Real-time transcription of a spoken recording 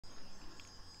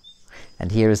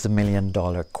And here is the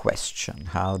million-dollar question.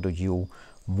 How do you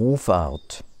move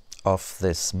out of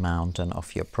this mountain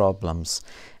of your problems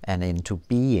and into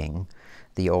being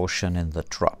the ocean in the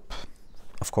drop?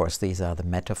 Of course, these are the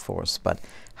metaphors, but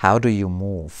how do you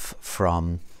move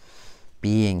from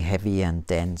being heavy and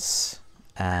dense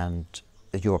and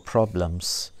your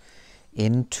problems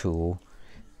into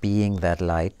being that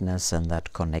lightness and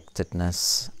that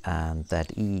connectedness and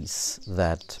that ease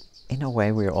that, in a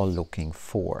way, we're all looking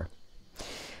for?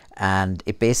 And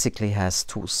it basically has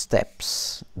two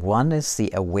steps. One is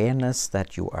the awareness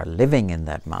that you are living in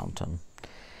that mountain.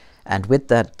 And with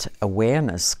that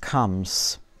awareness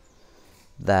comes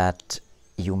that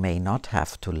you may not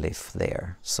have to live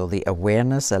there. So the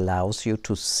awareness allows you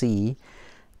to see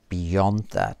beyond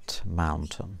that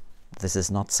mountain. This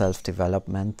is not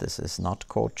self-development, this is not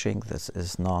coaching, this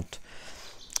is not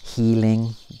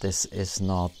healing, this is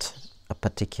not a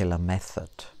particular method.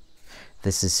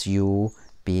 This is you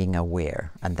being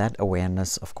aware. And that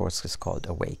awareness, of course, is called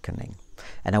awakening.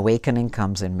 And awakening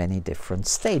comes in many different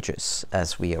stages,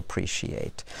 as we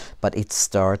appreciate. But it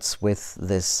starts with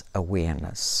this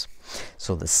awareness.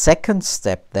 So the second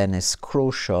step then is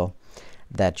crucial,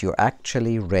 that you're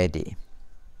actually ready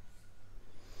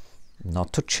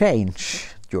not to change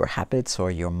your habits or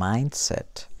your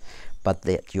mindset, but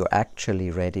that you're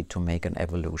actually ready to make an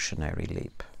evolutionary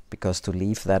leap. Because to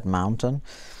leave that mountain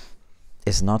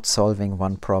is not solving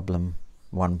one problem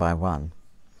one by one.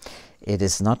 It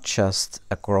is not just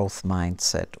a growth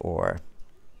mindset or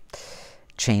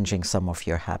changing some of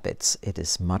your habits. It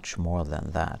is much more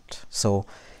than that. So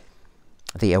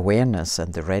the awareness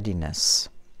and the readiness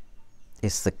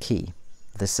is the key.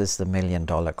 This is the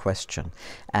million-dollar question.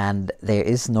 And there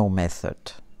is no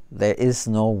method. There is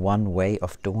no one way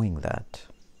of doing that.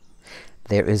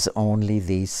 There is only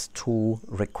these two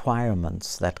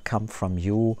requirements that come from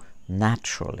you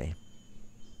naturally.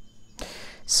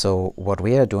 So what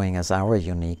we are doing as our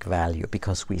unique value,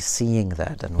 because we're seeing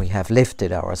that and we have lived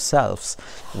it ourselves,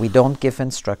 we don't give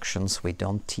instructions, we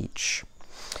don't teach.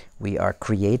 We are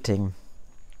creating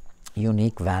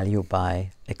unique value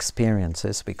by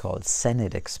experiences, we call it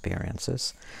Zenith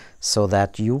experiences, so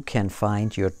that you can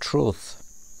find your truth,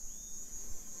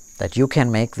 that you can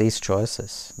make these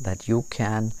choices, that you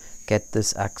can get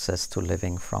this access to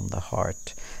living from the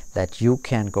heart, that you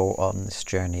can go on this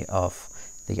journey of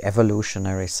the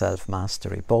evolutionary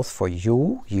self-mastery, both for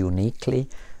you uniquely,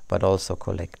 but also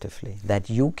collectively, that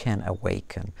you can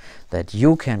awaken, that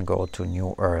you can go to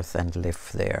New Earth and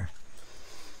live there.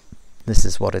 This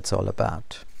is what it's all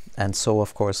about. And so,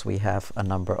 of course, we have a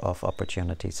number of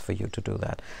opportunities for you to do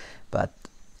that. But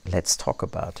let's talk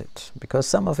about it, because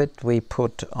some of it we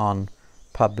put on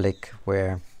public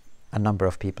where a number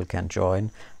of people can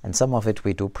join, and some of it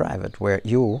we do private, where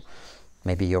you,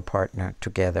 maybe your partner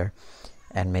together,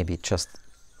 and maybe just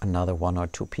another one or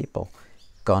two people,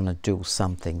 gonna do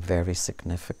something very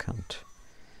significant.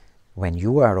 When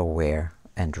you are aware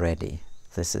and ready,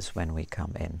 this is when we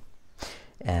come in.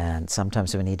 And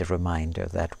sometimes we need a reminder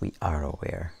that we are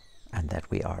aware and that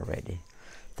we are ready.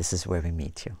 This is where we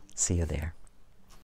meet you. See you there.